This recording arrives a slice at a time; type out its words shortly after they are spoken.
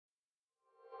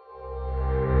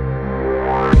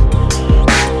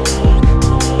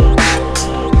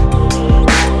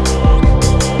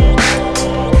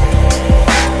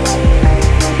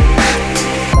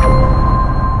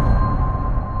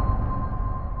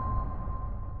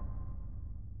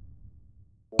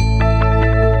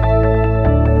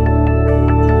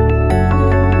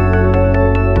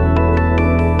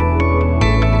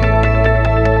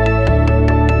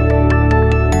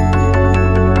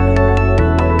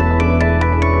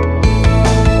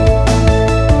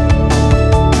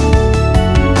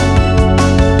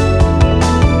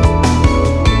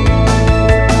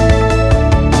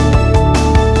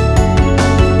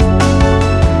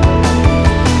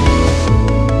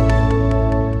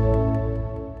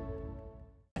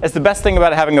It's the best thing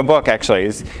about having a book, actually,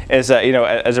 is you know,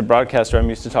 as a broadcaster, I'm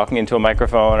used to talking into a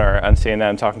microphone or on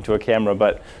CNN talking to a camera,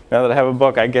 but now that I have a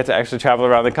book, I get to actually travel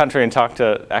around the country and talk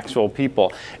to actual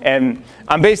people. And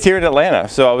I'm based here in Atlanta,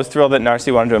 so I was thrilled that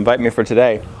Narcy wanted to invite me for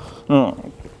today.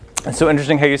 It's so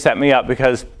interesting how you set me up,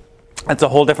 because it's a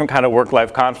whole different kind of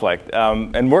work-life conflict.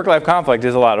 And work-life conflict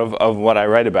is a lot of what I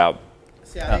write about.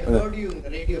 See, I heard you in the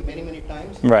radio many, many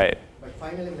times. Right. But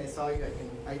finally, when I saw you,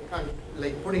 I can't,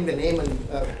 like, putting the name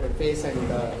and face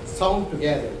and sound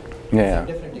together. Yeah. It's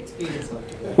a different experience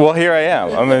altogether. Well, here I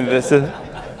am. I mean, this is.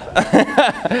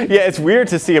 Yeah, it's weird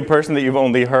to see a person that you've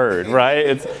only heard, right?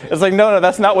 It's like, no,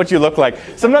 that's not what you look like.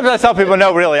 Sometimes I tell people,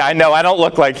 no, really, I know, I don't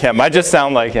look like him. I just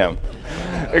sound like him.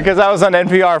 Because I was on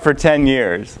NPR for 10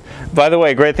 years. By the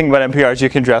way, great thing about NPR is you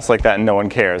can dress like that and no one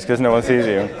cares, because no one sees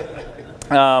you.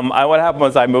 What happened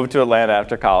was I moved to Atlanta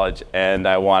after college, and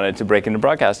I wanted to break into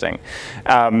broadcasting.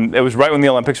 It was right when the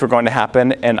Olympics were going to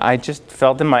happen, and I just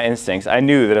felt in my instincts. I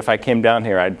knew that if I came down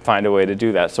here, I'd find a way to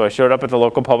do that. So I showed up at the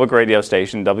local public radio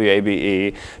station,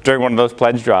 WABE, during one of those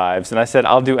pledge drives, and I said,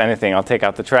 I'll do anything. I'll take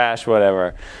out the trash,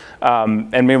 whatever.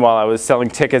 And meanwhile, I was selling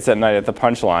tickets at night at the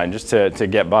Punchline just to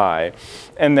get by.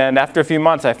 And then after a few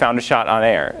months, I found a shot on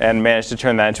air and managed to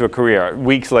turn that into a career.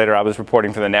 Weeks later, I was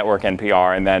reporting for the network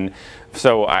NPR, and then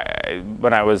so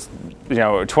when I was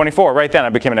 24, right then I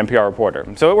became an NPR reporter.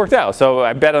 So it worked out. So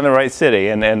I bet on the right city,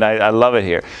 and I love it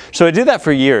here. So I did that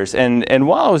for years, and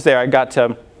while I was there, I got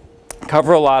to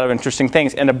cover a lot of interesting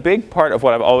things, and a big part of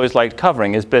what I've always liked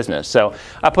covering is business. So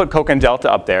I put Coke and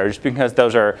Delta up there just because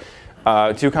those are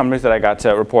two companies that I got to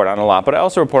report on a lot, but I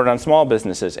also reported on small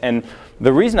businesses. And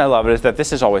the reason I love it is that this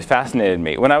has always fascinated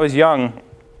me. When I was young,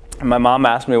 my mom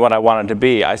asked me what I wanted to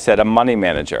be. I said a money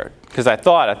manager, because I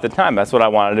thought at the time that's what I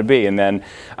wanted to be. And then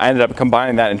I ended up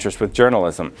combining that interest with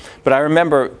journalism. But I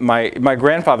remember my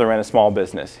grandfather ran a small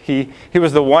business. He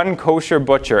was the one kosher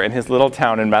butcher in his little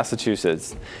town in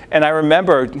Massachusetts. And I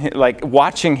remember like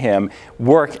watching him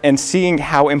work and seeing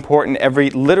how important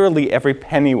literally every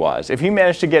penny was. If he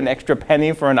managed to get an extra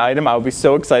penny for an item, I would be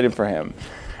so excited for him.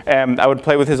 And I would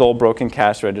play with his old broken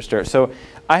cash register. So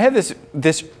I had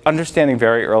this understanding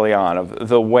very early on of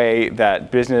the way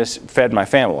that business fed my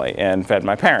family and fed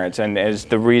my parents, and is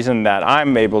the reason that I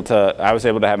was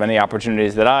able to have any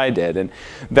opportunities that I did. And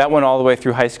that went all the way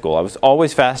through high school. I was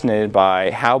always fascinated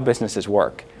by how businesses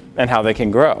work and how they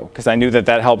can grow, because I knew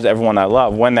that helps everyone I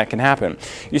love when that can happen.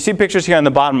 You see pictures here on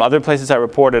the bottom, other places I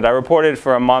reported. I reported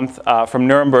for a month from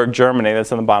Nuremberg, Germany,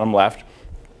 that's on the bottom left.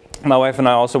 My wife and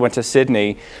I also went to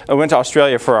Sydney. I went to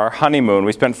Australia for our honeymoon.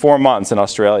 We spent 4 months in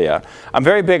Australia. I'm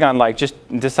very big on like just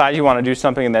decide you want to do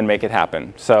something and then make it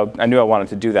happen. So I knew I wanted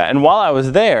to do that. And while I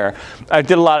was there, I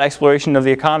did a lot of exploration of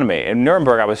the economy. In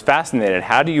Nuremberg, I was fascinated.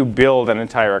 How do you build an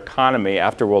entire economy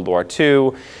after World War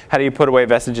II? How do you put away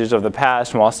vestiges of the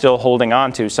past while still holding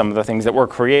on to some of the things that were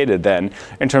created then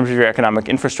in terms of your economic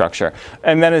infrastructure?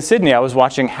 And then in Sydney, I was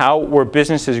watching how were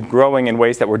businesses growing in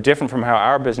ways that were different from how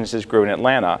our businesses grew in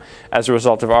Atlanta as a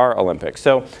result of our Olympics.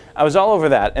 So I was all over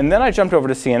that. And then I jumped over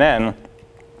to CNN,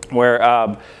 where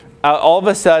all of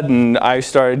a sudden I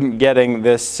started getting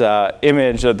this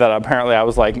image that apparently I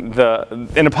was like,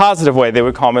 in a positive way, they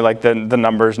would call me like the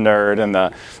numbers nerd,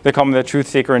 and they call me the truth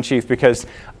seeker in chief, because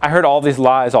I heard all these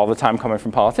lies all the time coming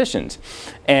from politicians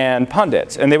and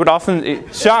pundits. And they would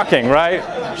often, shocking,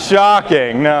 right?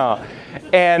 Shocking, no.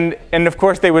 And of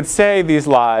course they would say these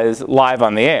lies live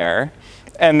on the air.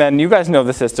 And then you guys know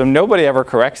the system, nobody ever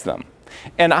corrects them.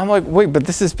 And I'm like, wait, but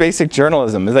this is basic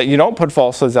journalism, is that you don't put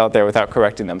falsehoods out there without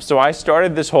correcting them. So I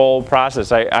started this whole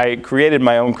process. I created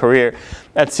my own career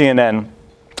at CNN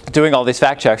doing all these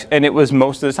fact checks, and it was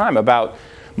most of the time about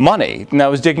money. And I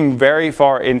was digging very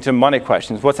far into money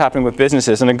questions, what's happening with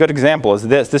businesses. And a good example is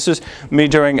this. This was me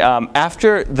during,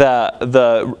 after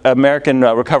the American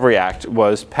Recovery Act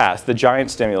was passed, the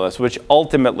giant stimulus, which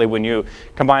ultimately, when you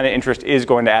combine the interest, is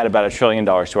going to add about $1 trillion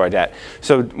to our debt.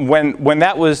 So when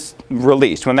that was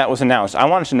released, when that was announced, I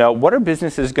wanted to know, what are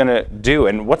businesses going to do,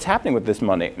 and what's happening with this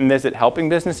money? And is it helping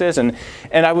businesses? And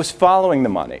I was following the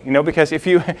money, because if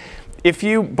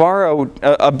you borrow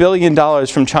 $1 billion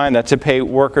from China to pay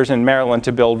workers in Maryland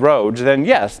to build roads, then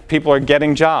yes, people are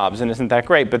getting jobs, and isn't that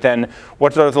great? But then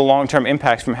what are the long-term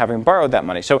impacts from having borrowed that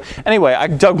money? So anyway, I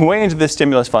dug way into this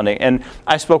stimulus funding, and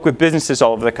I spoke with businesses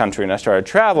all over the country, and I started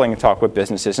traveling and talk with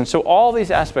businesses. And so all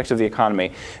these aspects of the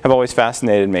economy have always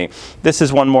fascinated me. This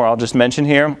is one more I'll just mention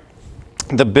here.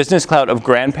 the business cloud of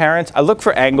grandparents, I look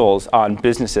for angles on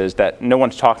businesses that no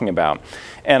one's talking about.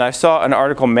 And I saw an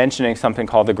article mentioning something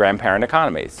called the grandparent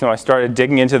economy. So I started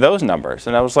digging into those numbers.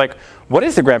 And I was like, what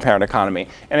is the grandparent economy?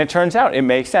 And it turns out it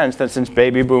makes sense that since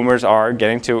baby boomers are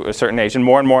getting to a certain age and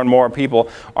more people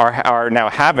are now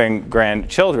having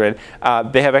grandchildren,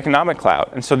 they have economic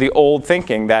clout. And so the old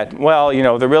thinking that, well, you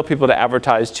know, the real people to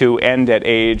advertise to end at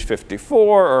age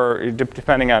 54, or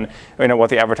depending on, you know, what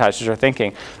the advertisers are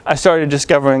thinking, I started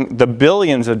discovering the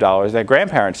billions of dollars that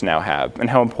grandparents now have and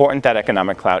how important that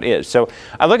economic clout is. So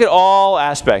I look at all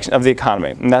aspects of the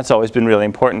economy, and that's always been really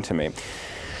important to me.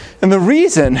 And the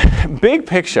reason, big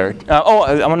picture,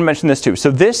 I want to mention this too.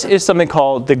 So this is something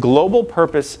called the Global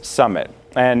Purpose Summit.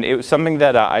 And it was something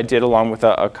that I did along with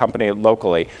a company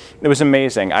locally. It was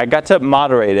amazing. I got to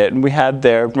moderate it, and we had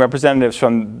there representatives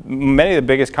from many of the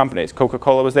biggest companies.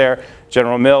 Coca-Cola was there,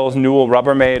 General Mills, Newell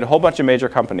Rubbermaid, a whole bunch of major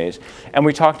companies. And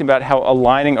we talked about how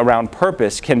aligning around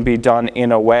purpose can be done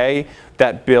in a way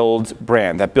that builds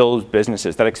brand, that builds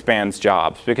businesses, that expands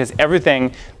jobs. Because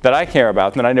everything that I care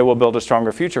about, and that I know will build a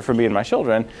stronger future for me and my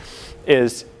children,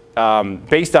 is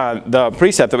based on the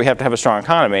precept that we have to have a strong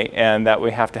economy and that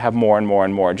we have to have more and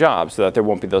more jobs so that there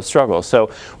won't be those struggles. So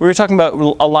we were talking about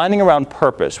aligning around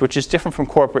purpose, which is different from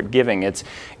corporate giving.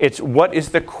 It's what is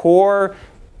the core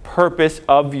purpose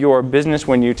of your business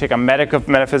when you take a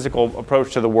metaphysical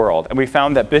approach to the world. And we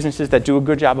found that businesses that do a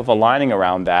good job of aligning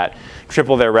around that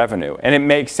triple their revenue. And it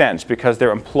makes sense because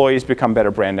their employees become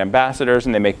better brand ambassadors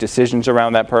and they make decisions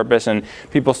around that purpose, and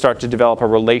people start to develop a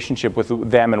relationship with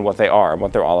them and what they are and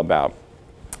what they're all about.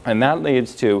 And that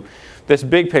leads to this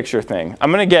big picture thing.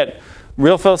 I'm going to get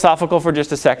real philosophical for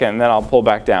just a second, and then I'll pull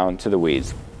back down to the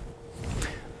weeds.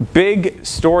 Big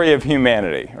story of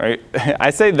humanity, right?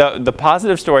 I say the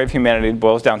positive story of humanity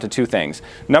boils down to two things.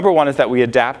 Number one is that we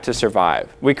adapt to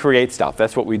survive. We create stuff.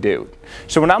 That's what we do.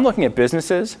 So when I'm looking at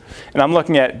businesses, and I'm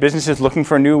looking at businesses looking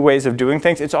for new ways of doing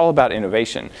things, it's all about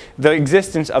innovation. The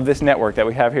existence of this network that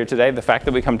we have here today, the fact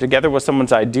that we come together was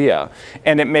someone's idea,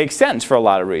 and it makes sense for a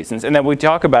lot of reasons. And then we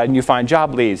talk about it, and you find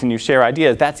job leads, and you share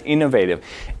ideas. That's innovative.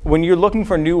 When you're looking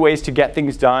for new ways to get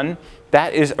things done,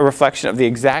 that is a reflection of the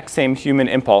exact same human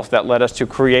impulse that led us to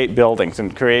create buildings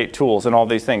and create tools and all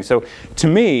these things. So to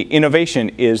me, innovation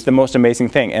is the most amazing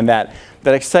thing, and that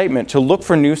excitement to look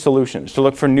for new solutions, to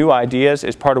look for new ideas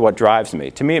is part of what drives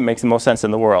me. To me, it makes the most sense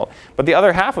in the world. But the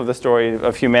other half of the story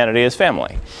of humanity is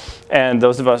family. And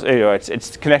those of us, you know,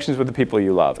 it's connections with the people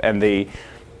you love. And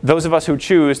those of us who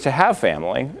choose to have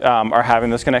family are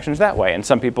having those connections that way. And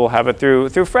some people have it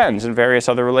through friends and various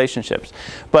other relationships.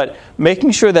 But making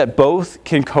sure that both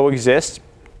can coexist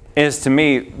is, to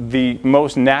me, the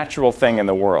most natural thing in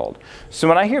the world. So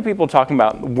when I hear people talking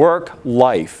about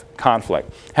work-life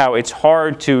conflict, how it's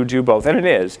hard to do both, and it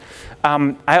is,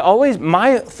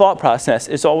 my thought process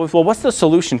is always, well, what's the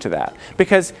solution to that?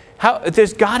 Because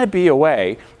there's got to be a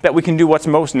way that we can do what's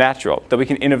most natural, that we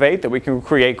can innovate, that we can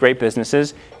create great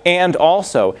businesses, and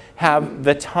also have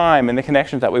the time and the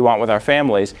connections that we want with our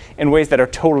families in ways that are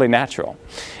totally natural.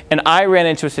 And I ran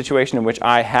into a situation in which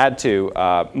I had to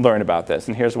learn about this,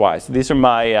 and here's why. So these are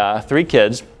my 3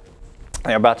 kids.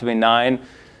 They're about to be 9,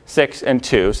 6, and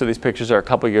 2, so these pictures are a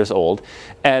couple years old.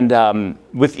 And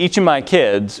with each of my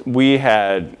kids, we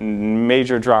had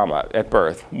major drama at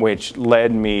birth, which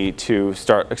led me to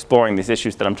start exploring these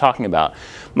issues that I'm talking about.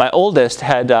 My oldest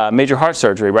had major heart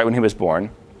surgery right when he was born.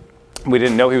 We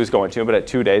didn't know he was going to, but at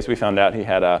 2 days we found out he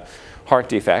had a heart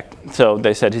defect. So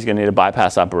they said he's going to need a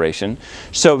bypass operation.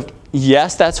 So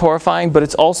yes, that's horrifying, but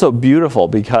it's also beautiful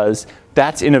because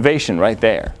that's innovation right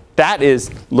there. That is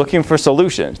looking for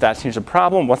solutions. That's, here's a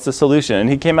problem, what's the solution? And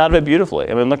he came out of it beautifully.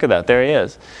 I mean, look at that, there he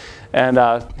is. And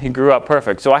he grew up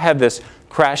perfect. So I had this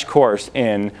crash course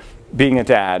in being a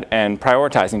dad and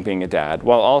prioritizing being a dad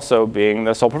while also being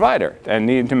the sole provider and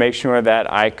needing to make sure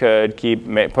that I could keep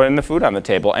putting the food on the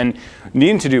table and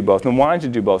needing to do both and wanting to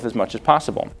do both as much as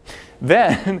possible.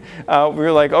 Then we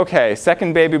were like, okay,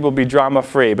 second baby will be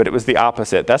drama-free, but it was the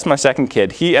opposite. That's my second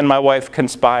kid. He and my wife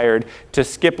conspired to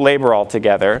skip labor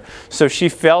altogether, so she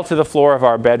fell to the floor of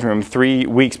our bedroom 3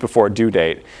 weeks before due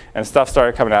date, and stuff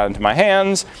started coming out into my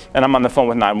hands, and I'm on the phone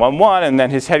with 911, and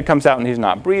then his head comes out and he's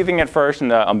not breathing at first,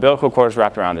 and the umbilical cord is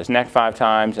wrapped around his neck 5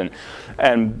 times, and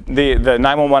the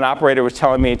 911 operator was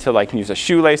telling me to use a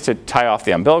shoelace to tie off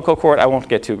the umbilical cord. I won't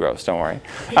get too gross, don't worry.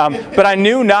 But I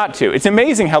knew not to. It's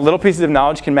amazing how little pieces of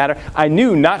knowledge can matter. I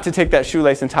knew not to take that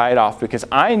shoelace and tie it off because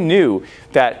I knew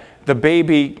that the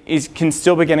baby can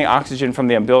still be getting oxygen from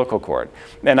the umbilical cord.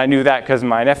 And I knew that because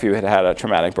my nephew had had a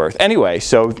traumatic birth. Anyway,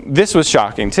 so this was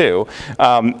shocking too.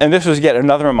 And this was yet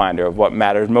another reminder of what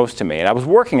mattered most to me. And I was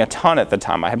working a ton at the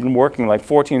time. I had been working like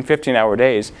 14, 15-hour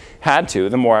days. Had to.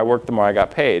 The more I worked, the more I got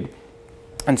paid.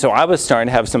 And so I was starting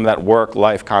to have some of that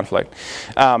work-life conflict.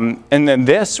 And then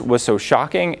this was so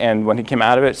shocking, and when he came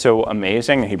out of it, so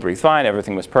amazing, and he breathed fine,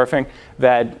 everything was perfect,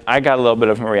 that I got a little bit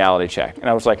of a reality check. And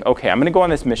I was like, okay, I'm going to go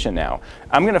on this mission now.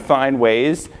 I'm going to find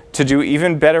ways to do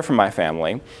even better for my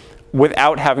family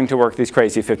without having to work these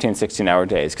crazy 15, 16-hour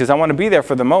days. Because I want to be there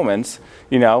for the moments,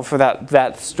 you know, for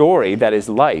that story that is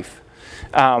life.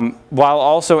 While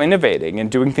also innovating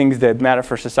and doing things that matter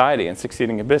for society and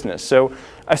succeeding in business. So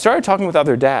I started talking with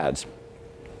other dads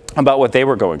about what they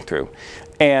were going through.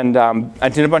 And I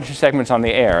did a bunch of segments on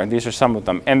the air, and these are some of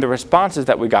them. And the responses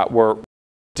that we got were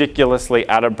ridiculously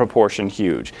out of proportion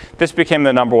huge. This became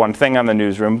the #1 thing on the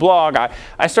newsroom blog.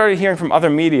 I started hearing from other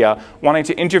media wanting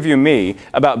to interview me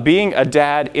about being a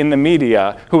dad in the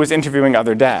media who was interviewing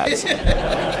other dads.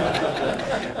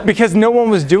 Because no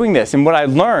one was doing this, and what I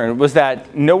learned was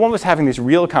that no one was having these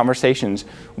real conversations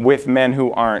with men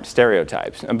who aren't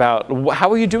stereotypes about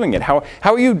how are you doing it, how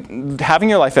are you having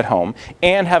your life at home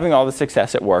and having all the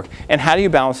success at work, and how do you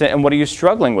balance it, and what are you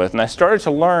struggling with? And I started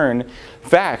to learn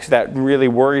facts that really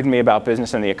worried me about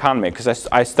business and the economy, because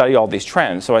I study all these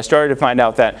trends. So I started to find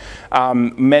out that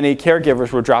many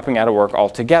caregivers were dropping out of work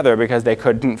altogether because they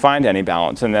couldn't find any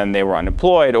balance, and then they were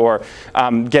unemployed or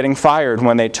getting fired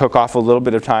when they took off a little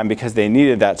bit of time because they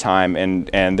needed that time,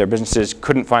 and their businesses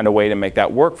couldn't find a way to make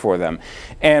that work for them.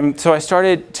 And so I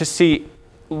started to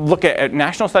look at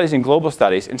national studies and global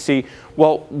studies and see,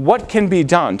 well, what can be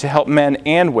done to help men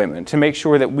and women to make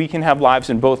sure that we can have lives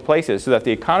in both places so that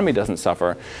the economy doesn't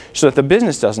suffer, so that the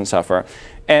business doesn't suffer.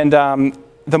 And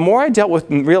the more I dealt with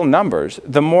real numbers,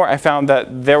 the more I found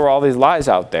that there were all these lies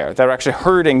out there that were actually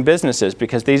hurting businesses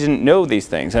because they didn't know these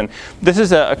things. And this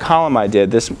is a column I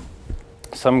did.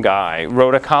 Some guy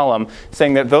wrote a column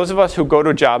saying that those of us who go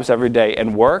to jobs every day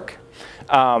and work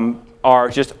are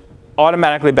just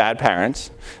automatically bad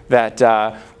parents, that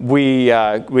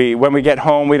when we get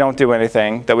home we don't do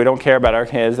anything, that we don't care about our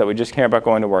kids, that we just care about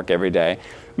going to work every day.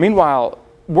 Meanwhile,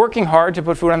 working hard to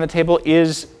put food on the table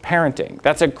is parenting.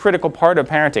 That's a critical part of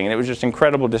parenting, and it was just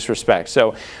incredible disrespect.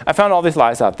 So I found all these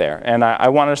lies out there, and I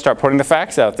wanted to start putting the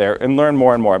facts out there and learn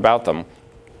more and more about them.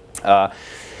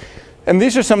 And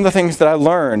these are some of the things that I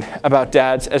learned about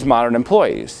dads as modern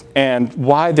employees, and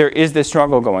why there is this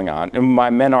struggle going on, and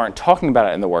why men aren't talking about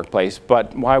it in the workplace,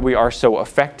 but why we are so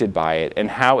affected by it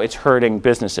and how it's hurting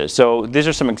businesses. So these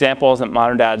are some examples that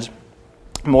modern dads,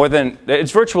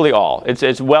 it's virtually all.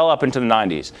 It's well up into the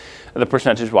 90s, the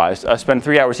percentage-wise. Spend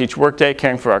 3 hours each workday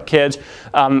caring for our kids.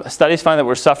 Studies find that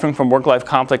we're suffering from work-life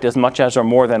conflict as much as or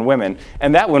more than women.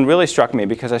 And that one really struck me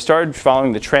because I started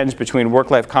following the trends between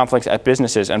work-life conflicts at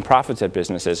businesses and profits at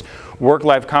businesses.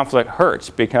 Work-life conflict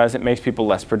hurts because it makes people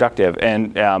less productive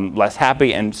and less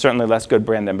happy, and certainly less good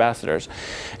brand ambassadors.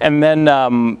 And then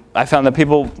I found that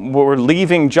people were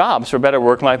leaving jobs for better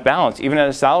work-life balance, even at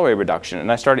a salary reduction.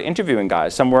 And I started interviewing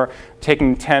guys. Some were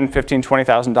taking $10,000, $15,000,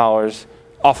 $20,000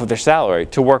 off of their salary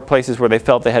to work places where they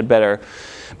felt they had better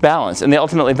balance, and they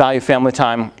ultimately value family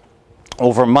time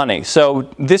over money. So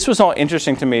this was all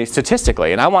interesting to me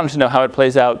statistically, and I wanted to know how it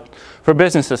plays out for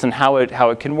businesses and how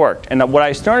it can work. And what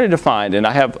I started to find, and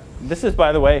this is,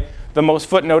 by the way, the most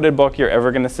footnoted book you're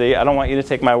ever going to see. I don't want you to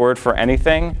take my word for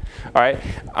anything. All right,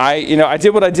 I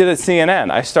did what I did at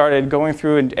CNN. I started going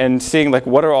through and seeing, like,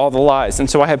 what are all the lies, and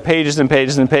so I have pages and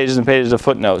pages and pages and pages of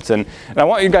footnotes, and I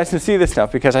want you guys to see this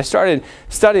stuff because I started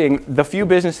studying the few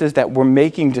businesses that were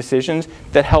making decisions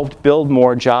that helped build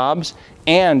more jobs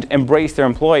and embrace their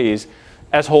employees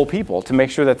as whole people, to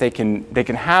make sure that they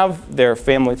can have their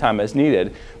family time as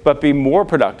needed, but be more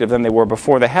productive than they were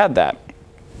before they had that.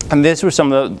 And these were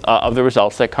some of the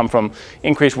results that come from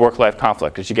increased work-life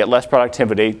conflict. As you get less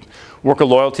productivity, worker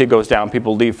loyalty goes down,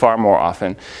 people leave far more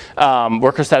often.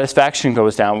 Worker satisfaction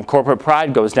goes down, corporate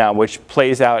pride goes down, which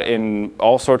plays out in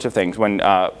all sorts of things. When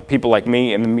people like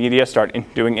me in the media start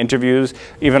doing interviews,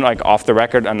 even like off the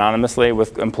record anonymously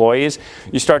with employees,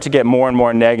 you start to get more and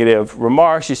more negative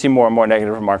remarks, you see more and more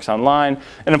negative remarks online,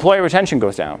 and employee retention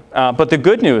goes down. But the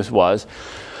good news was,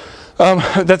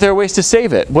 that there are ways to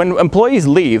save it. When employees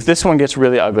leave, this one gets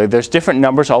really ugly. There's different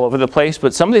numbers all over the place,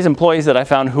 but some of these employees that I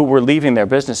found who were leaving their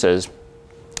businesses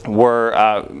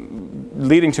were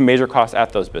leading to major costs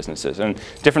at those businesses, and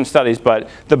different studies, but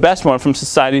the best one from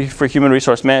Society for Human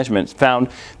Resource Management found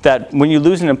that when you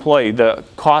lose an employee, the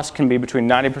cost can be between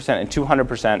 90% and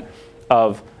 200%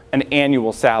 of an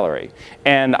annual salary.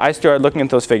 And I started looking at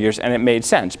those figures, and it made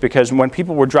sense, because when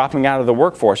people were dropping out of the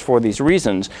workforce for these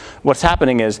reasons, what's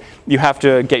happening is you have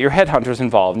to get your headhunters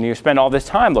involved, and you spend all this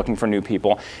time looking for new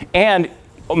people. And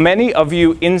many of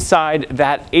you inside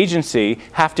that agency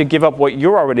have to give up what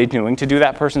you're already doing to do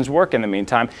that person's work in the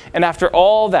meantime. And after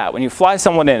all that, when you fly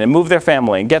someone in and move their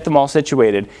family and get them all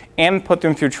situated and put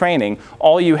them through training,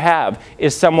 all you have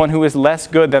is someone who is less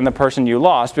good than the person you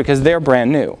lost because they're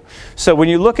brand new. So when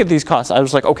you look at these costs, I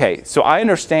was like, okay, so I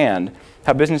understand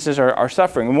how businesses are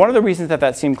suffering. And one of the reasons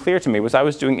that seemed clear to me was I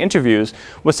was doing interviews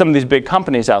with some of these big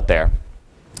companies out there.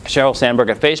 Sheryl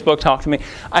Sandberg at Facebook talked to me.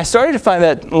 I started to find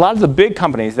that a lot of the big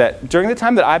companies that during the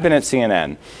time that I've been at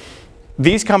CNN,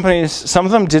 these companies, some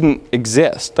of them didn't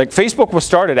exist. Like Facebook was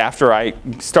started after I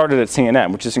started at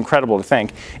CNN, which is incredible to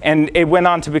think. And it went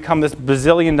on to become this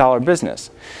bazillion-dollar business.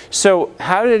 So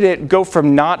how did it go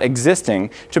from not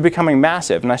existing to becoming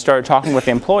massive? And I started talking with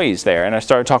the employees there, and I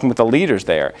started talking with the leaders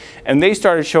there. And they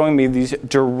started showing me these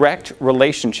direct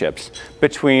relationships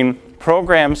between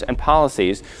programs and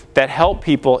policies that help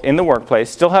people in the workplace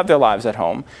still have their lives at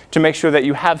home, to make sure that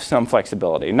you have some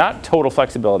flexibility, not total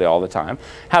flexibility all the time,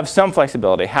 have some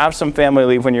flexibility, have some family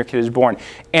leave when your kid is born.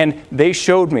 And they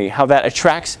showed me how that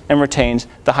attracts and retains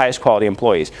the highest quality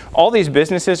employees. All these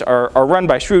businesses are run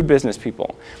by shrewd business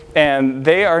people, and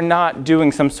they are not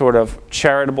doing some sort of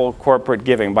charitable corporate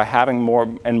giving by having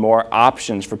more and more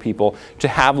options for people to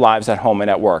have lives at home and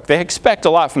at work. They expect a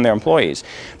lot from their employees,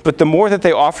 but the more that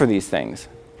they offer these things,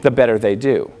 the better they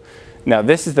do. Now,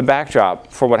 this is the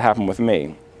backdrop for what happened with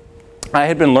me. I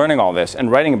had been learning all this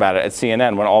and writing about it at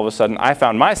CNN when all of a sudden I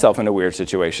found myself in a weird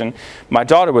situation. My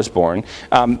daughter was born.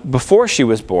 Before she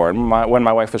was born, when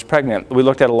my wife was pregnant, we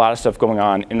looked at a lot of stuff going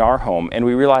on in our home, and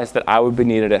we realized that I would be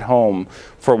needed at home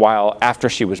for a while after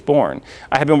she was born.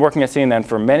 I had been working at CNN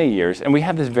for many years, and we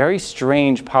had this very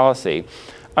strange policy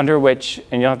under which,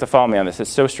 and you'll have to follow me on this,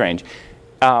 it's so strange,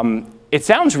 it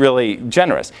sounds really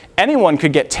generous. Anyone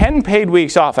could get 10 paid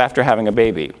weeks off after having a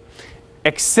baby,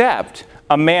 except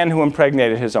a man who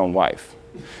impregnated his own wife.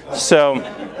 So,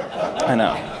 I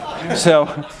know.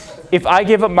 So, if I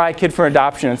give up my kid for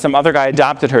adoption and some other guy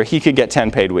adopted her, he could get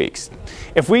 10 paid weeks.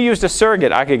 If we used a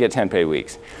surrogate, I could get 10 paid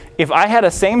weeks. If I had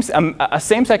a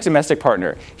same-sex domestic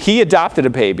partner, he adopted a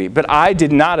baby, but I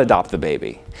did not adopt the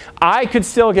baby, I could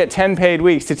still get 10 paid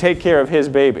weeks to take care of his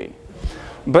baby.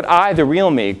 But I, the real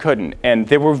me, couldn't. And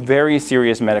there were very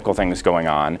serious medical things going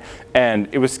on. And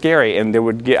it was scary. And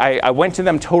I went to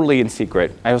them totally in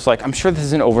secret. I was like, I'm sure this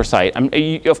is an oversight.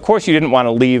 Of course you didn't want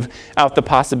to leave out the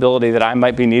possibility that I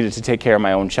might be needed to take care of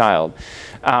my own child.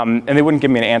 And they wouldn't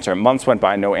give me an answer. Months went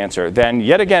by, no answer. Then,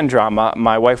 yet again, drama.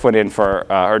 My wife went in for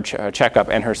her checkup,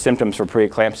 and her symptoms for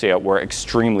preeclampsia were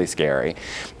extremely scary.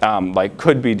 Like,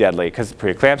 could be deadly, because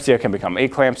preeclampsia can become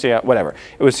eclampsia, whatever.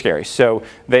 It was scary. So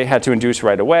they had to induce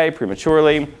right away,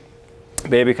 prematurely.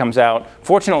 Baby comes out.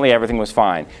 Fortunately, everything was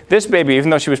fine. This baby,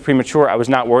 even though she was premature, I was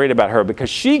not worried about her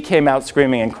because she came out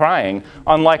screaming and crying,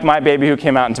 unlike my baby who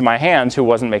came out into my hands who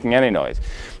wasn't making any noise.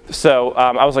 So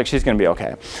I was like, she's going to be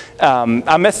okay.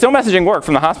 I'm still messaging work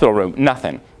from the hospital room.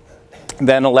 Nothing.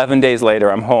 Then 11 days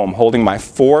later, I'm home holding my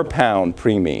 4-pound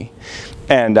preemie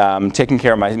and taking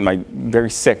care of my very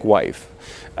sick wife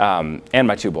and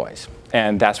my 2 boys.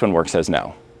 And that's when work says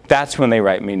no. That's when they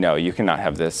write me, no, you cannot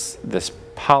have this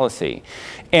policy.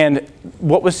 And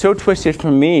what was so twisted for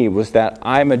me was that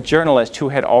I'm a journalist who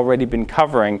had already been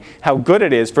covering how good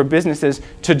it is for businesses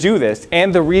to do this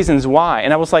and the reasons why.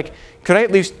 And I was like, could I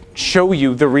at least show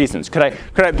you the reasons? Could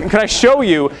I show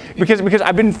you, because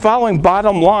I've been following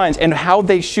bottom lines and how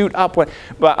they shoot up. But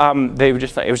they were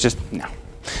just like, it was just, no.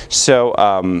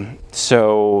 So,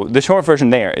 so the short version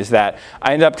there is that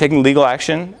I ended up taking legal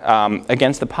action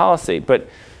against the policy, but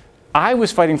I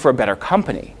was fighting for a better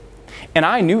company. And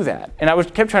I knew that, and I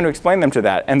kept trying to explain them to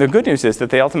that. And the good news is that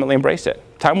they ultimately embraced it.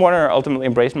 Time Warner ultimately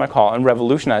embraced my call and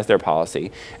revolutionized their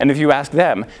policy. And if you ask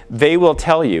them, they will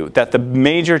tell you that the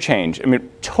major change, I mean,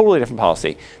 totally different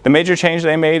policy, the major change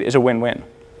they made is a win-win.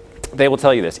 They will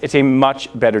tell you this. It's a much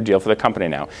better deal for the company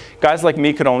now. Guys like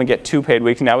me could only get 2 paid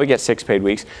weeks. Now we get 6 paid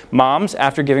weeks. Moms,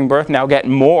 after giving birth, now get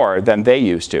more than they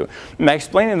used to. And I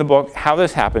explain in the book how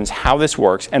this happens, how this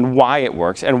works, and why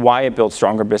it builds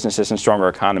stronger businesses and stronger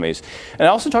economies. And I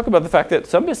also talk about the fact that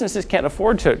some businesses can't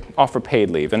afford to offer paid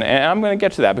leave. And I'm going to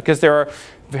get to that because there are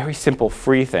very simple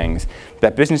free things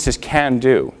that businesses can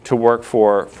do to work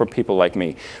for people like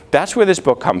me. That's where this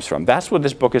book comes from. That's what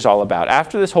this book is all about.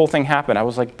 After this whole thing happened, I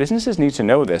was like, businesses need to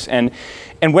know this. And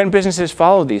when businesses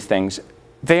follow these things,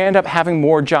 they end up having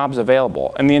more jobs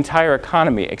available, and the entire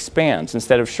economy expands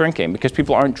instead of shrinking because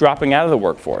people aren't dropping out of the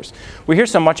workforce. We hear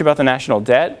so much about the national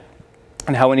debt.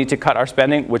 and how we need to cut our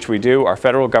spending, which we do. Our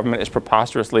federal government is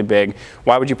preposterously big.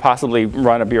 Why would you possibly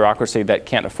run a bureaucracy that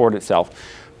can't afford itself?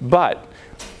 But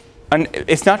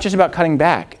it's not just about cutting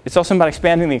back. It's also about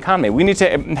expanding the economy. We need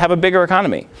to have a bigger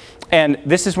economy. And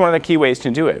this is one of the key ways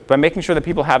to do it, by making sure that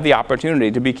people have the opportunity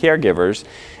to be caregivers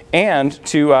and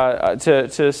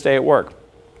to stay at work.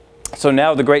 So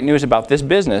now the great news about this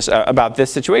business, about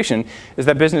this situation, is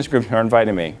that business groups are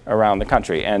inviting me around the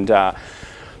country and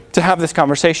to have this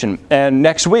conversation. And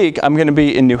next week, I'm going to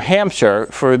be in New Hampshire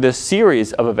for this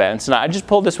series of events. And I just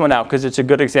pulled this one out because it's a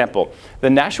good example. The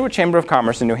Nashua Chamber of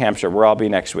Commerce in New Hampshire, where I'll be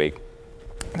next week,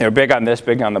 they're big on this,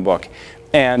 big on the book.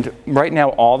 And right now,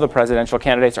 all the presidential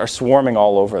candidates are swarming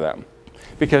all over them,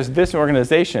 because this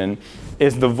organization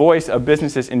is the voice of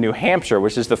businesses in New Hampshire,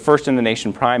 which is the first in the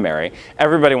nation primary.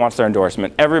 Everybody wants their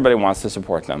endorsement. Everybody wants to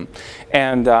support them.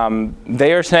 And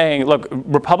they are saying, look,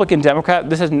 Republican, Democrat,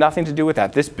 this has nothing to do with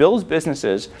that. This builds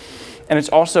businesses, and it's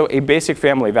also a basic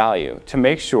family value to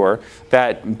make sure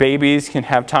that babies can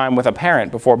have time with a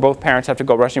parent before both parents have to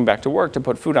go rushing back to work to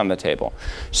put food on the table.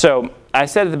 So I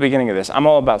said at the beginning of this, I'm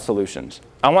all about solutions.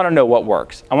 I want to know what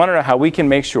works. I want to know how we can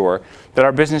make sure that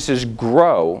our businesses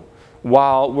grow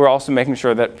while we're also making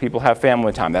sure that people have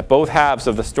family time, that both halves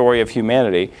of the story of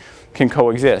humanity can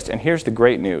coexist. And here's the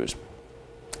great news.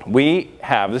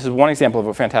 This is one example of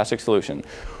a fantastic solution.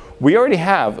 We already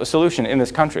have a solution in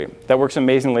this country that works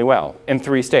amazingly well in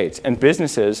 3 states, and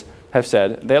businesses have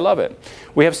said they love it.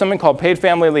 We have something called paid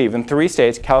family leave in 3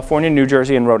 states, California, New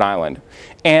Jersey, and Rhode Island.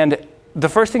 And the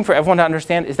first thing for everyone to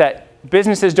understand is that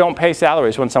businesses don't pay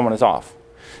salaries when someone is off.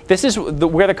 This is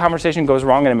where the conversation goes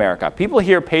wrong in America. People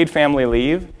hear paid family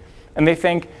leave, and they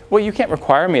think, well, you can't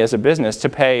require me as a business to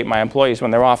pay my employees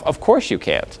when they're off. Of course you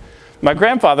can't. My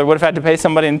grandfather would have had to pay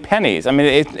somebody in pennies. I mean,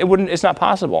 it's not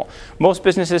possible. Most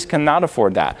businesses cannot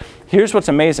afford that. Here's what's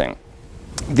amazing.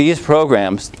 These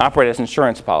programs operate as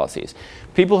insurance policies.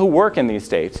 People who work in these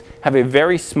states have a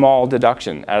very small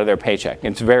deduction out of their paycheck.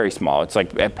 It's very small. It's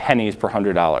like pennies per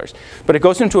 $100. But it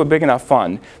goes into a big enough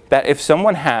fund that if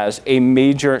someone has a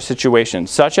major situation,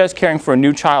 such as caring for a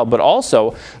new child, but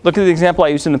also, look at the example I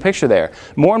used in the picture there.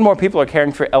 More and more people are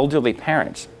caring for elderly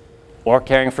parents, or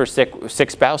caring for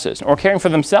sick spouses, or caring for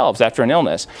themselves after an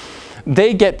illness.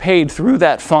 They get paid through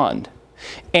that fund.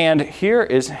 And here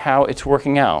is how it's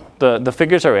working out. The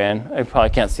figures are in. I probably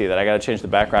can't see that. I got to change the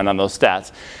background on those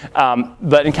stats.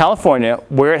 But in California,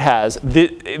 where it has,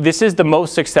 this is the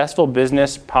most successful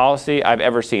business policy I've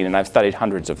ever seen, and I've studied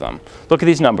hundreds of them. Look at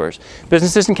these numbers.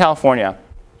 Businesses in California,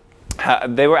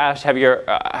 they were asked,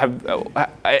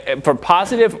 for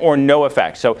positive or no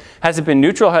effect. So has it been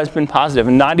neutral, has it been positive?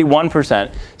 And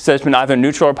 91% said it's been either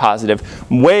neutral or positive.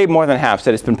 Way more than half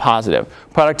said it's been positive.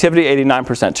 Productivity,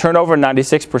 89%. Turnover,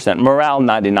 96%. Morale,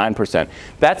 99%.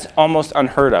 That's almost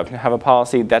unheard of to have a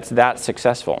policy that's that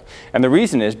successful. And the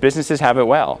reason is businesses have it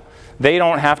well. They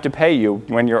don't have to pay you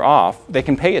when you're off. They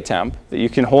can pay a temp, that you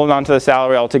can hold on to the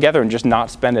salary altogether and just not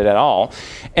spend it at all.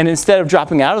 And instead of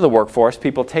dropping out of the workforce,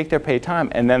 people take their paid time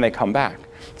and then they come back.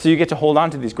 So you get to hold on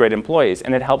to these great employees,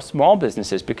 and it helps small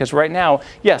businesses because right now,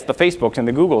 yes, the Facebooks and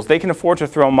the Googles, they can afford to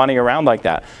throw money around like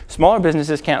that. Smaller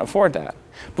businesses can't afford that.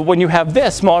 But when you have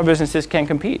this, smaller businesses can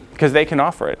compete because they can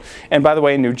offer it. And by the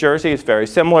way, in New Jersey, it's very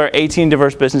similar. 18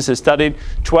 diverse businesses studied.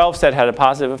 12 said it had a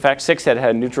positive effect. 6 said it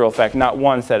had a neutral effect. Not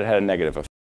 1 said it had a negative effect.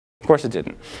 Of course it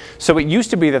didn't. So it used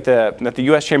to be that the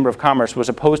U.S. Chamber of Commerce was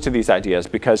opposed to these ideas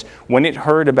because when it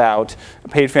heard about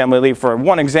paid family leave, for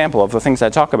one example of the things I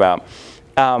talk about,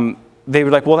 they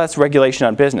were like, well, that's regulation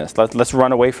on business. Let's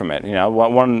run away from it. You know,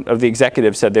 one of the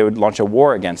executives said they would launch a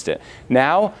war against it.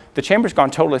 Now, the Chamber's gone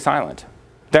totally silent.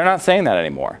 They're not saying that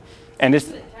anymore. And it's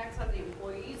a tax on the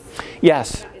employees?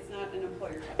 Yes. It's not an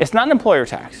employer tax. It's not an employer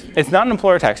tax. It's not an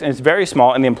employer tax, and it's very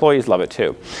small, and the employees love it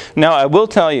too. Now, I will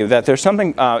tell you that there's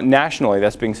something nationally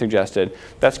that's being suggested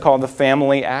that's called the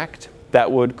Family Act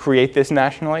that would create this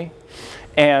nationally.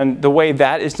 And the way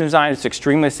that is designed is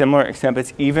extremely similar, except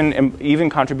it's even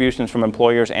contributions from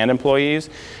employers and employees.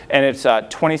 And it's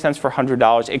 20 cents for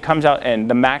 $100. It comes out, and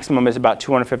the maximum is about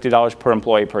 $250 per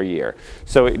employee per year.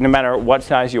 So no matter what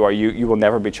size you are, you will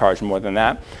never be charged more than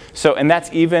that. So, and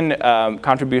that's even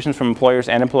contributions from employers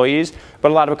and employees.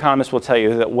 But a lot of economists will tell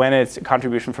you that when it's a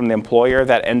contribution from the employer,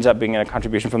 that ends up being a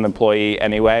contribution from the employee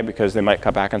anyway, because they might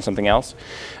cut back on something else.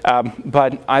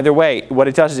 But either way, what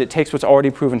it does is it takes what's already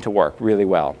proven to work really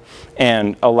well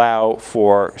and allow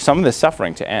for some of the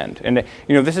suffering to end. And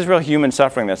you know, this is real human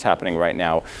suffering that's happening right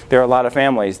now. There are a lot of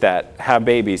families that have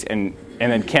babies and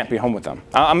then can't be home with them.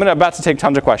 I'm about to take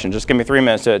tons of questions. Just give me 3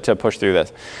 minutes to push through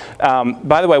this.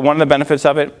 By the way, one of the benefits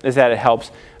of it is that it helps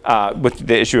with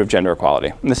the issue of gender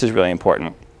equality. And this is really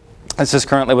important. This is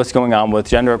currently what's going on with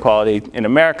gender equality in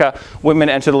America. Women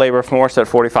enter the labor force at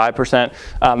 45%,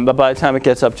 but by the time it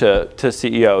gets up to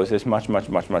CEOs, it's much, much,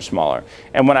 much, much smaller.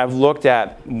 And when I've looked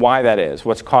at why that is,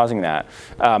 what's causing that,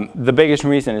 the biggest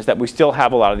reason is that we still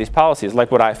have a lot of these policies, like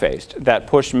what I faced, that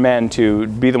push men to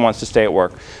be the ones to stay at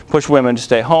work, push women to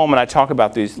stay home. And I talk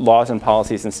about these laws and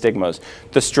policies and stigmas,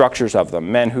 the structures of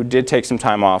them. Men who did take some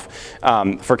time off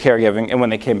for caregiving, and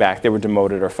when they came back, they were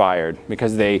demoted or fired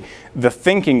because the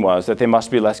thinking was that they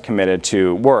must be less committed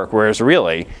to work, whereas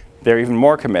really, they're even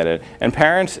more committed. And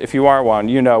parents, if you are one,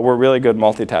 you know we're really good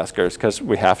multitaskers because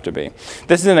we have to be.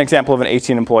 This is an example of an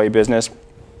 18-employee business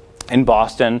in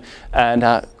Boston. And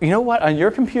you know what? On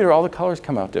your computer, all the colors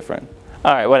come out different.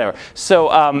 All right, whatever. So,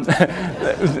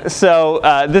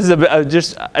 this is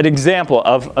just an example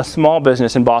of a small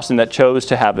business in Boston that chose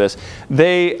to have this.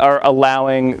 They are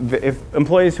allowing, if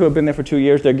employees who have been there for 2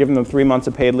 years, they're giving them 3 months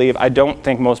of paid leave. I don't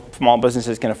think most small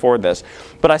businesses can afford this.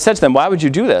 But I said to them, why would you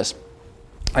do this?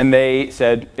 And they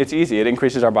said, it's easy. It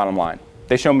increases our bottom line.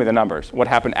 They showed me the numbers. What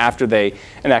happened after they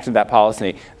enacted that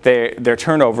policy? Their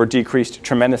turnover decreased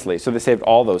tremendously, so they saved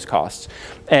all those costs.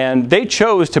 And they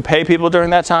chose to pay people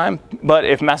during that time, but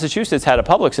if Massachusetts had a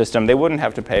public system, they wouldn't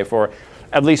have to pay for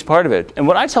at least part of it. And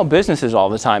what I tell businesses all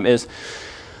the time is,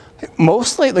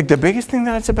 mostly, like the biggest thing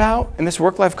that it's about in this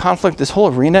work-life conflict, this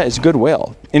whole arena is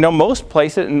goodwill. You know, most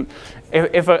places, and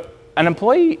if an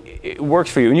employee works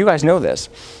for you, and you guys know this,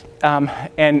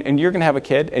 and you're going to have a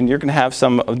kid, and you're going to have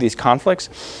some of these conflicts,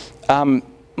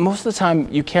 most of the time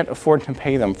you can't afford to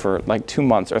pay them for like 2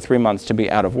 months or 3 months to be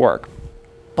out of work.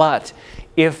 But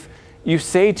if you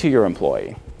say to your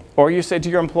employee, or you say to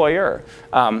your employer,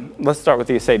 let's start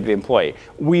with you say to the employee,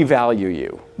 we value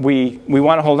you. We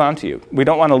want to hold on to you. We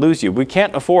don't want to lose you. We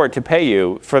can't afford to pay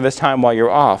you for this time while you're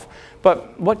off.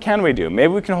 But what can we do?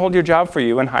 Maybe we can hold your job for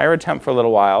you and hire a temp for a little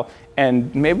while,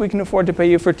 and maybe we can afford to pay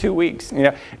you for 2 weeks. You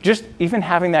know, just even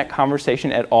having that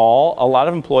conversation at all, a lot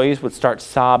of employees would start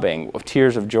sobbing with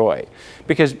tears of joy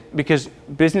because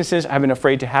businesses have been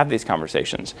afraid to have these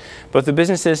conversations. But the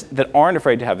businesses that aren't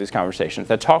afraid to have these conversations,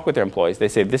 that talk with their employees, they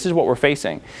say, this is what we're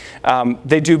facing.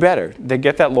 They do better. They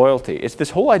get that loyalty. It's this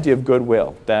whole idea of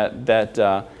goodwill that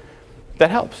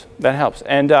helps. That helps.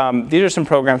 And these are some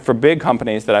programs for big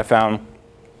companies that I found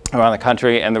around the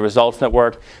country, and the results that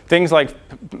work. Things like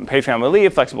paid family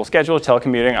leave, flexible schedules,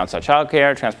 telecommuting, on-site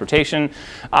childcare, transportation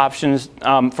options.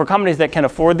 For companies that can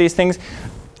afford these things,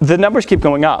 the numbers keep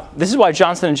going up. This is why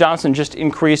Johnson & Johnson just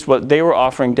increased what they were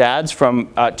offering dads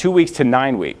from 2 weeks to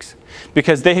 9 weeks,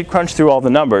 because they had crunched through all the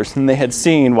numbers and they had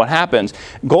seen what happens.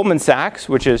 Goldman Sachs,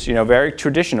 which is very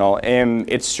traditional in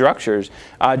its structures,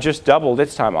 just doubled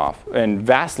its time off and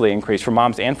vastly increased for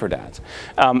moms and for dads.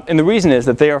 And the reason is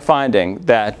that they are finding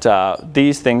that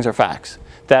these things are facts.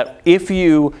 That if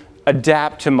you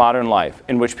adapt to modern life,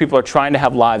 in which people are trying to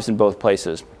have lives in both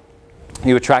places,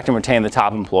 you attract and retain the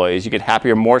top employees, you get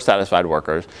happier, more satisfied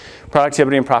workers,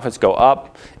 productivity and profits go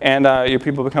up, and your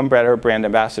people become better brand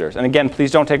ambassadors. And again, please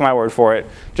don't take my word for it.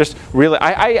 Just really,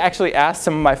 I actually asked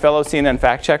some of my fellow CNN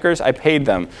fact checkers, I paid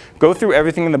them, go through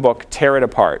everything in the book, tear it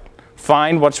apart,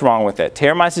 find what's wrong with it,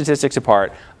 tear my statistics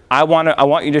apart. I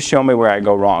want you to show me where I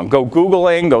go wrong. Go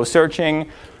Googling, go searching,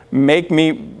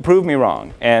 prove me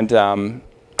wrong. And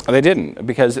they didn't,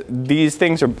 because these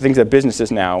things are things that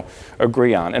businesses now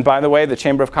agree on. And by the way, the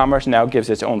Chamber of Commerce now gives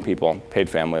its own people paid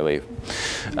family leave.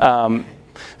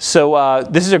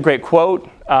 This is a great quote.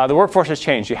 The workforce has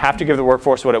changed. You have to give the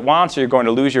workforce what it wants, or you're going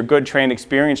to lose your good, trained,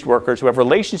 experienced workers who have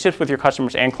relationships with your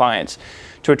customers and clients.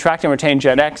 To attract and retain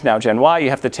Gen X, now Gen Y, you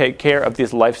have to take care of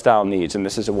these lifestyle needs. And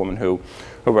this is a woman who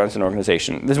runs an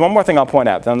organization. There's one more thing I'll point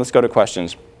out, then let's go to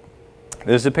questions.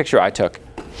 This is a picture I took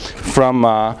from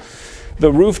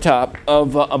the rooftop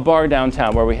of a bar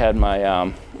downtown where we had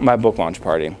my book launch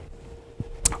party.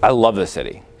 I love the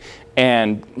city.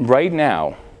 And right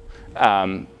now,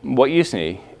 what you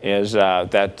see is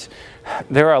that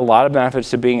there are a lot of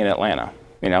benefits to being in Atlanta.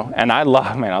 And I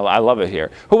love it here.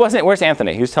 Where's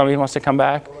Anthony? He was telling me he wants to come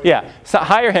back? Yeah, so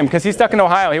hire him because he's stuck in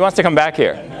Ohio. He wants to come back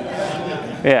here.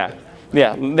 Yeah,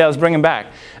 let's bring him back.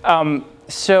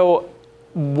 So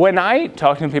when I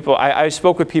talk to people, I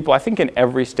spoke with people, I think in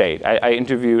every state. I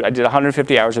did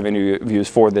 150 hours of interviews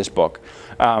for this book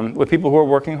with people who are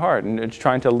working hard and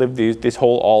trying to live these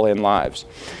whole all-in lives.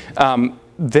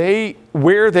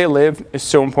 Where they live is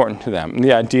so important to them.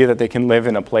 The idea that they can live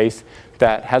in a place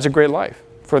that has a great life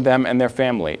for them and their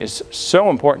family is so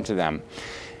important to them.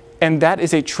 And that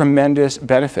is a tremendous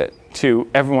benefit to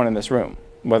everyone in this room,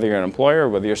 whether you're an employer or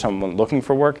whether you're someone looking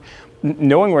for work.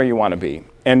 Knowing where you want to be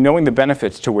and knowing the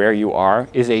benefits to where you are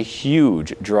is a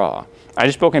huge draw. I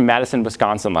just spoke in Madison,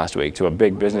 Wisconsin last week to a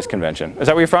big business convention. Is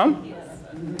that where you're from? Yes.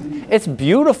 It's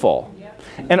beautiful.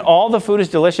 And all the food is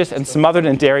delicious and smothered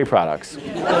in dairy products.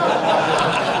 When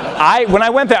I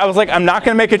went there, I was like, I'm not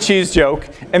going to make a cheese joke.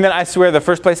 And then I swear, the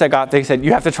first place I got, they said,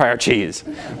 you have to try our cheese.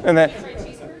 And then,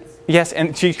 yes,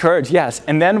 and cheese curds, yes.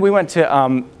 And then we went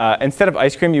to, instead of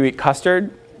ice cream, you eat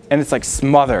custard. And it's like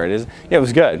smothered. It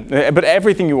was good. But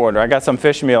everything you order, I got some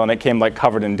fish meal and it came like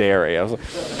covered in dairy. I was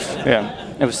like,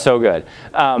 yeah, it was so good.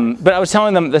 But I was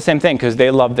telling them the same thing because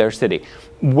they love their city.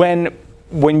 When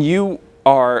you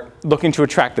are looking to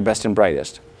attract the best and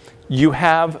brightest, you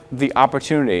have the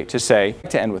opportunity to say,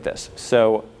 to end with this.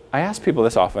 So I ask people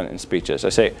this often in speeches. I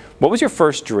say, what was your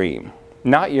first dream?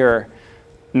 Not your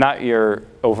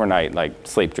overnight like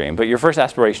sleep dream, but your first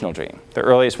aspirational dream, the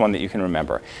earliest one that you can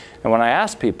remember. And when I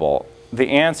ask people, the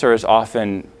answer is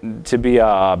often to be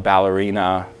a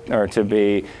ballerina or to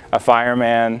be a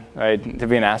fireman, right? To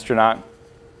be an astronaut.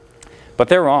 But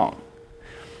they're wrong.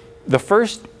 The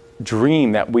first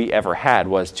dream that we ever had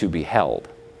was to be held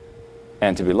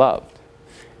and to be loved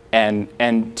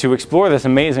and to explore this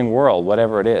amazing world,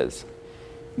 whatever it is,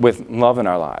 with love in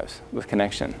our lives, with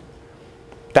connection.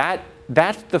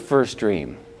 That's the first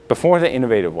dream, before the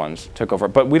innovative ones took over.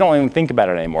 But we don't even think about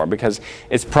it anymore because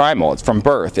it's primal, it's from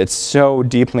birth, it's so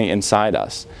deeply inside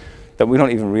us that we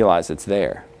don't even realize it's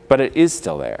there. But it is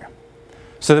still there.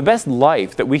 So the best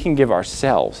life that we can give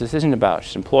ourselves, this isn't about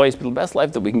just employees, but the best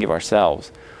life that we can give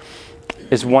ourselves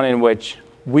is one in which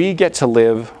we get to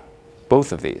live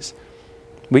both of these.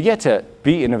 We get to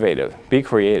be innovative, be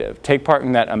creative, take part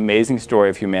in that amazing story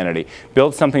of humanity,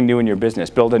 build something new in your business,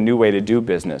 build a new way to do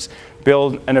business,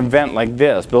 build an event like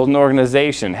this, build an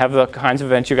organization, have the kinds of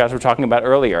events you guys were talking about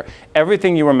earlier.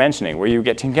 Everything you were mentioning, where you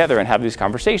get together and have these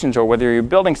conversations, or whether you're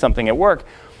building something at work,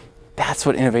 that's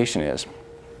what innovation is.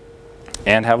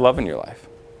 And have love in your life.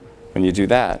 When you do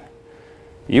that,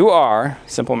 you are,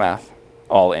 simple math,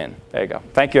 all in. There you go.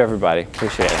 Thank you, everybody.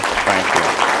 Appreciate it.